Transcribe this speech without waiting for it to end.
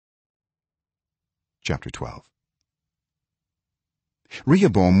chapter 12.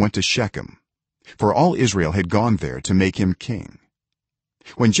 Rehoboam went to Shechem, for all Israel had gone there to make him king.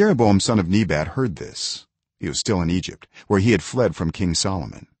 When Jeroboam son of Nebat heard this, he was still in Egypt, where he had fled from King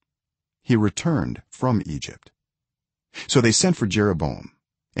Solomon. He returned from Egypt. So they sent for Jeroboam,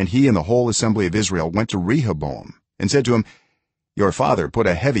 and he and the whole assembly of Israel went to Rehoboam and said to him, "Your father put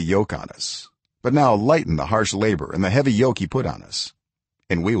a heavy yoke on us, but now lighten the harsh labor and the heavy yoke he put on us,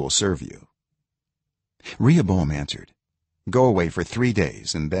 and we will serve you." Rehoboam answered, "Go away for 3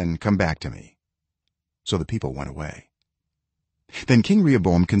 days and then come back to me." So the people went away. Then King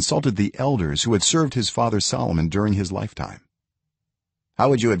Rehoboam consulted the elders who had served his father Solomon during his lifetime. "How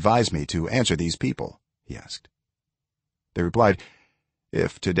would you advise me to answer these people?" he asked. They replied,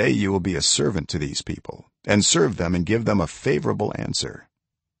 "If today you will be a servant to these people and serve them and give them a favorable answer,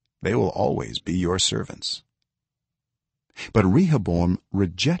 they will always be your servants." But Rehoboam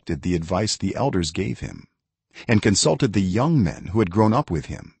rejected the advice the elders gave him and consulted the young men who had grown up with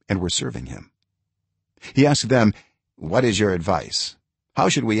him and were serving him. He asked them, "What is your advice? How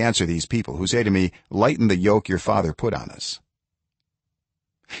should we answer these people who say to me, 'Lighten the yoke your father put on us'?"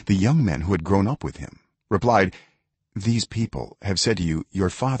 The young men who had grown up with him replied, "These people have said to you, 'Your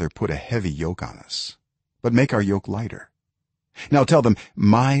father put a heavy yoke on us, but make our yoke lighter.' Now tell them,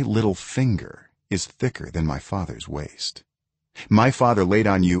 'My little finger is thicker than my father's waist. My father laid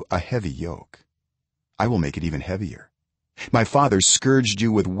on you a heavy yoke. I will make it even heavier. My father scourged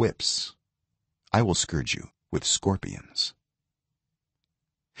you with whips. I will scourge you with scorpions."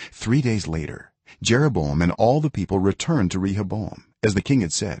 3 days later, Jeroboam and all the people returned to Rehoboam, as the king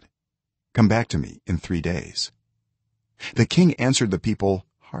had said, "Come back to me in 3 days." The king answered the people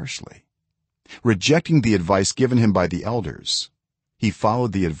harshly. Rejecting the advice given him by the elders, he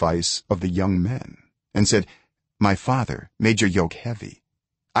followed the advice of the young men and said, "My father made your yoke heavy.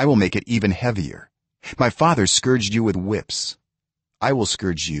 I will make it even heavier. My father scourged you with whips. I will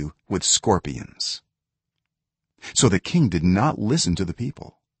scourge you with scorpions." So the king did not listen to the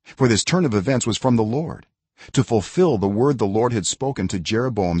people, for this turn of events was from the Lord, to fulfill the word the Lord had spoken to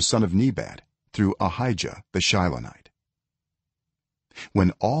Jeroboam son of Nebat through Ahijah the Shilonite.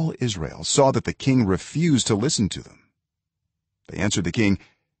 When all Israel saw that the king refused to listen to them, they answered the king,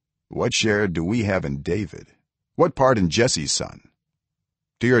 "What share do we have in David? What part in Jesse's son?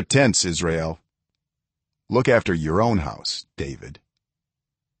 To your tents, Israel. Look after your own house, David."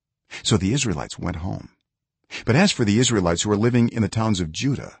 So the Israelites went home. But as for the Israelites who were living in the towns of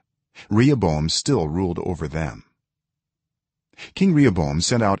Judah, Rehoboam still ruled over them. King Rehoboam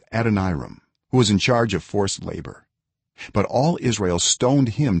sent out Adoniram, who was in charge of forced labor, but all Israel stoned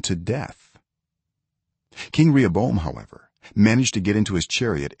him to death. King Rehoboam, however, managed to get into his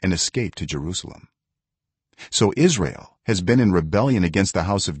chariot and escape to Jerusalem. So Israel has been in rebellion against the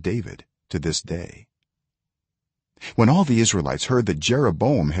house of David to this day. When all the Israelites heard that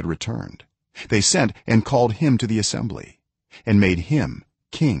Jeroboam had returned, they sent and called him to the assembly and made him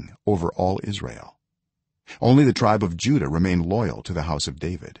king over all Israel. Only the tribe of Judah remained loyal to the house of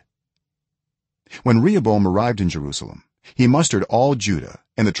David. When Rehoboam arrived in Jerusalem, he mustered all Judah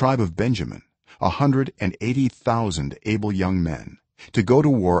and the tribe of Benjamin, 180,000 able young men, to go to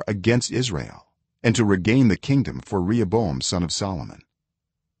war against Israel and to regain the kingdom for Rehoboam son of Solomon.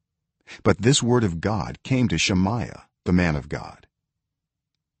 But this word of God came to Shemaiah the man of God.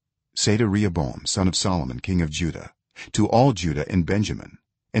 "Say to Rehoboam son of Solomon king of Judah, to all Judah and Benjamin,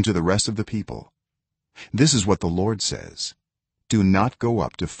 and to the rest of the people, this is what the Lord says: Do not go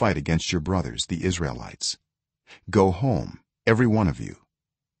up to fight against your brothers the Israelites. Go home, every one of you,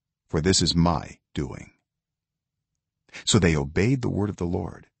 for this is my doing." So they obeyed the word of the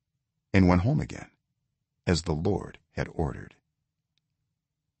Lord and went home again, as the Lord had ordered.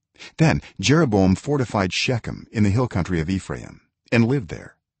 Then Jeroboam fortified Shechem in the hill country of Ephraim and lived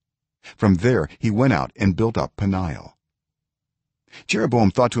there. From there he went out and built up Peniel.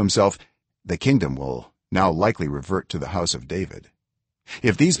 Jeroboam thought to himself, "The kingdom will now likely revert to the house of David.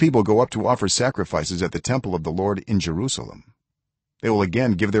 If these people go up to offer sacrifices at the temple of the Lord in Jerusalem, they will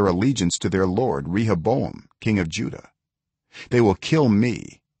again give their allegiance to their lord Rehoboam king of Judah. They will kill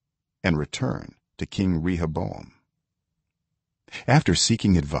me and return to King Rehoboam." After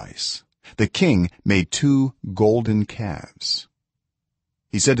seeking advice, the king made 2 golden calves.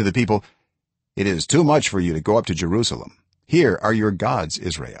 He said to the people, "It is too much for you to go up to Jerusalem. Here are your gods,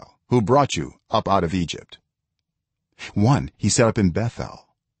 Israel, who brought you up out of Egypt." One he set up in Bethel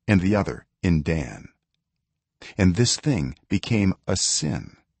and the other in Dan. And this thing became a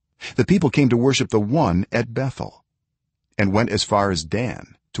sin. The people came to worship the one at Bethel and went as far as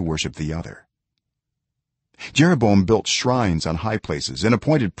Dan to worship the other. Jeroboam built shrines on high places and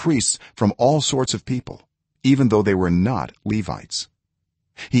appointed priests from all sorts of people, even though they were not Levites.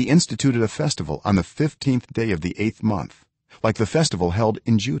 He instituted a festival on the 15th day of the 8th month, like the festival held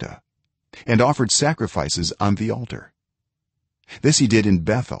in Judah, and offered sacrifices on the altar. This he did in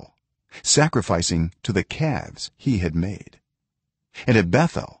Bethel, sacrificing to the calves he had made. And at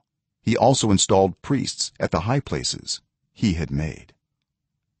Bethel he also installed priests at the high places he had made.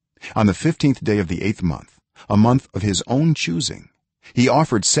 On the 15th day of the 8th month, a month of his own choosing, he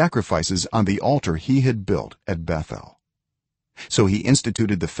offered sacrifices on the altar he had built at Bethel. So he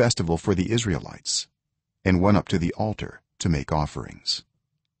instituted the festival for the Israelites and went up to the altar to make offerings.